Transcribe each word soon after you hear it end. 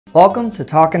Welcome to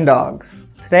Talkin' Dogs.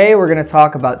 Today we're going to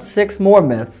talk about 6 more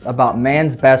myths about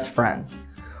man's best friend.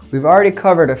 We've already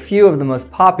covered a few of the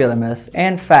most popular myths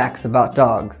and facts about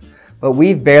dogs, but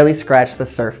we've barely scratched the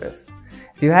surface.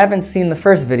 If you haven't seen the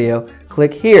first video,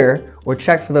 click here or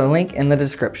check for the link in the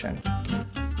description.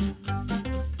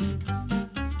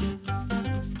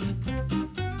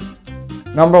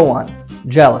 Number 1.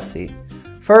 Jealousy.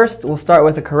 First, we'll start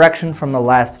with a correction from the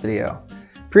last video.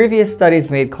 Previous studies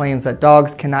made claims that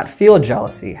dogs cannot feel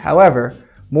jealousy. However,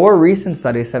 more recent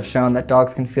studies have shown that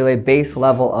dogs can feel a base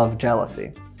level of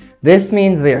jealousy. This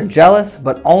means they are jealous,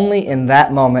 but only in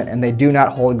that moment, and they do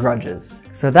not hold grudges.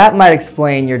 So that might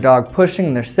explain your dog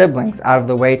pushing their siblings out of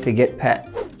the way to get pet.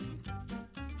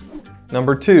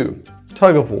 Number 2.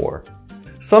 Tug of war.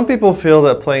 Some people feel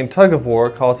that playing tug of war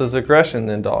causes aggression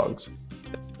in dogs.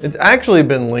 It's actually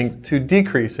been linked to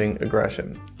decreasing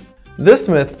aggression. This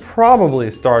myth probably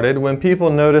started when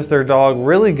people noticed their dog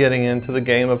really getting into the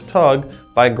game of tug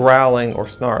by growling or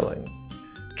snarling.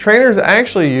 Trainers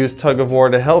actually use tug of war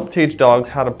to help teach dogs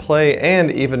how to play and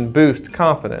even boost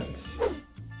confidence.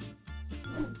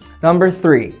 Number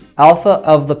 3. Alpha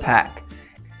of the pack.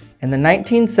 In the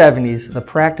 1970s, the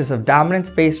practice of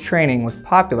dominance-based training was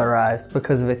popularized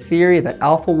because of a theory that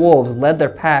alpha wolves led their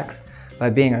packs by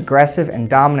being aggressive and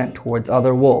dominant towards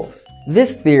other wolves.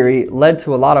 This theory led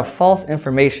to a lot of false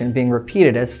information being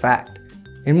repeated as fact.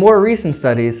 In more recent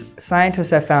studies,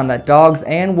 scientists have found that dogs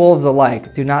and wolves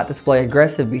alike do not display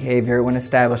aggressive behavior when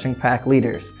establishing pack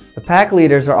leaders. The pack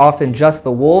leaders are often just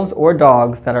the wolves or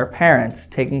dogs that are parents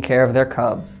taking care of their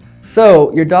cubs.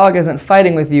 So, your dog isn't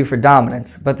fighting with you for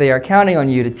dominance, but they are counting on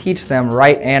you to teach them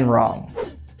right and wrong.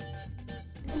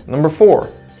 Number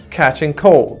 4. Catching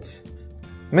colds.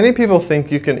 Many people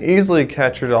think you can easily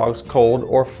catch your dog's cold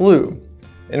or flu.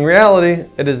 In reality,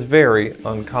 it is very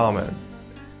uncommon.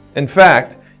 In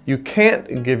fact, you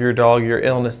can't give your dog your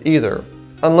illness either,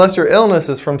 unless your illness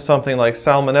is from something like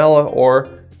salmonella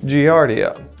or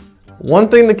giardia. One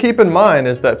thing to keep in mind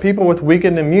is that people with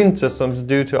weakened immune systems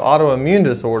due to autoimmune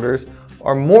disorders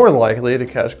are more likely to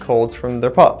catch colds from their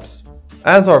pups,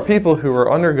 as are people who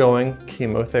are undergoing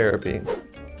chemotherapy.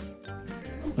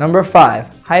 Number 5.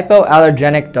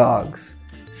 Hypoallergenic dogs.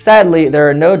 Sadly, there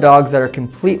are no dogs that are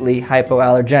completely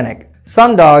hypoallergenic.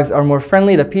 Some dogs are more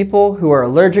friendly to people who are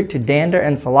allergic to dander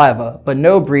and saliva, but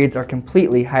no breeds are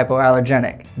completely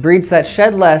hypoallergenic. Breeds that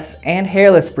shed less and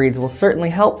hairless breeds will certainly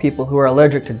help people who are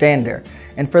allergic to dander,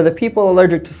 and for the people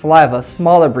allergic to saliva,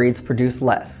 smaller breeds produce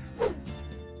less.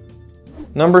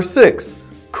 Number 6.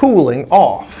 Cooling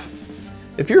off.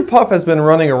 If your pup has been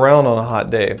running around on a hot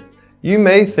day, you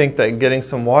may think that getting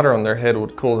some water on their head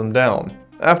would cool them down.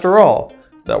 After all,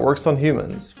 that works on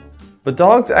humans. But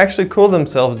dogs actually cool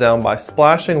themselves down by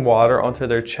splashing water onto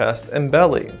their chest and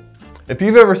belly. If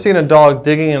you've ever seen a dog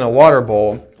digging in a water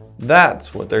bowl,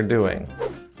 that's what they're doing.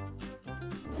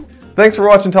 Thanks for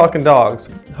watching Talkin' Dogs.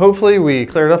 Hopefully we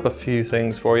cleared up a few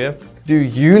things for you. Do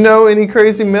you know any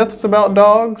crazy myths about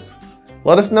dogs?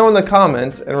 Let us know in the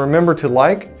comments, and remember to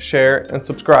like, share, and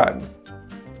subscribe.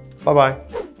 Bye-bye.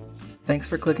 Thanks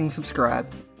for clicking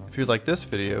subscribe. If you like this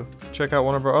video, check out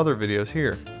one of our other videos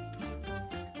here.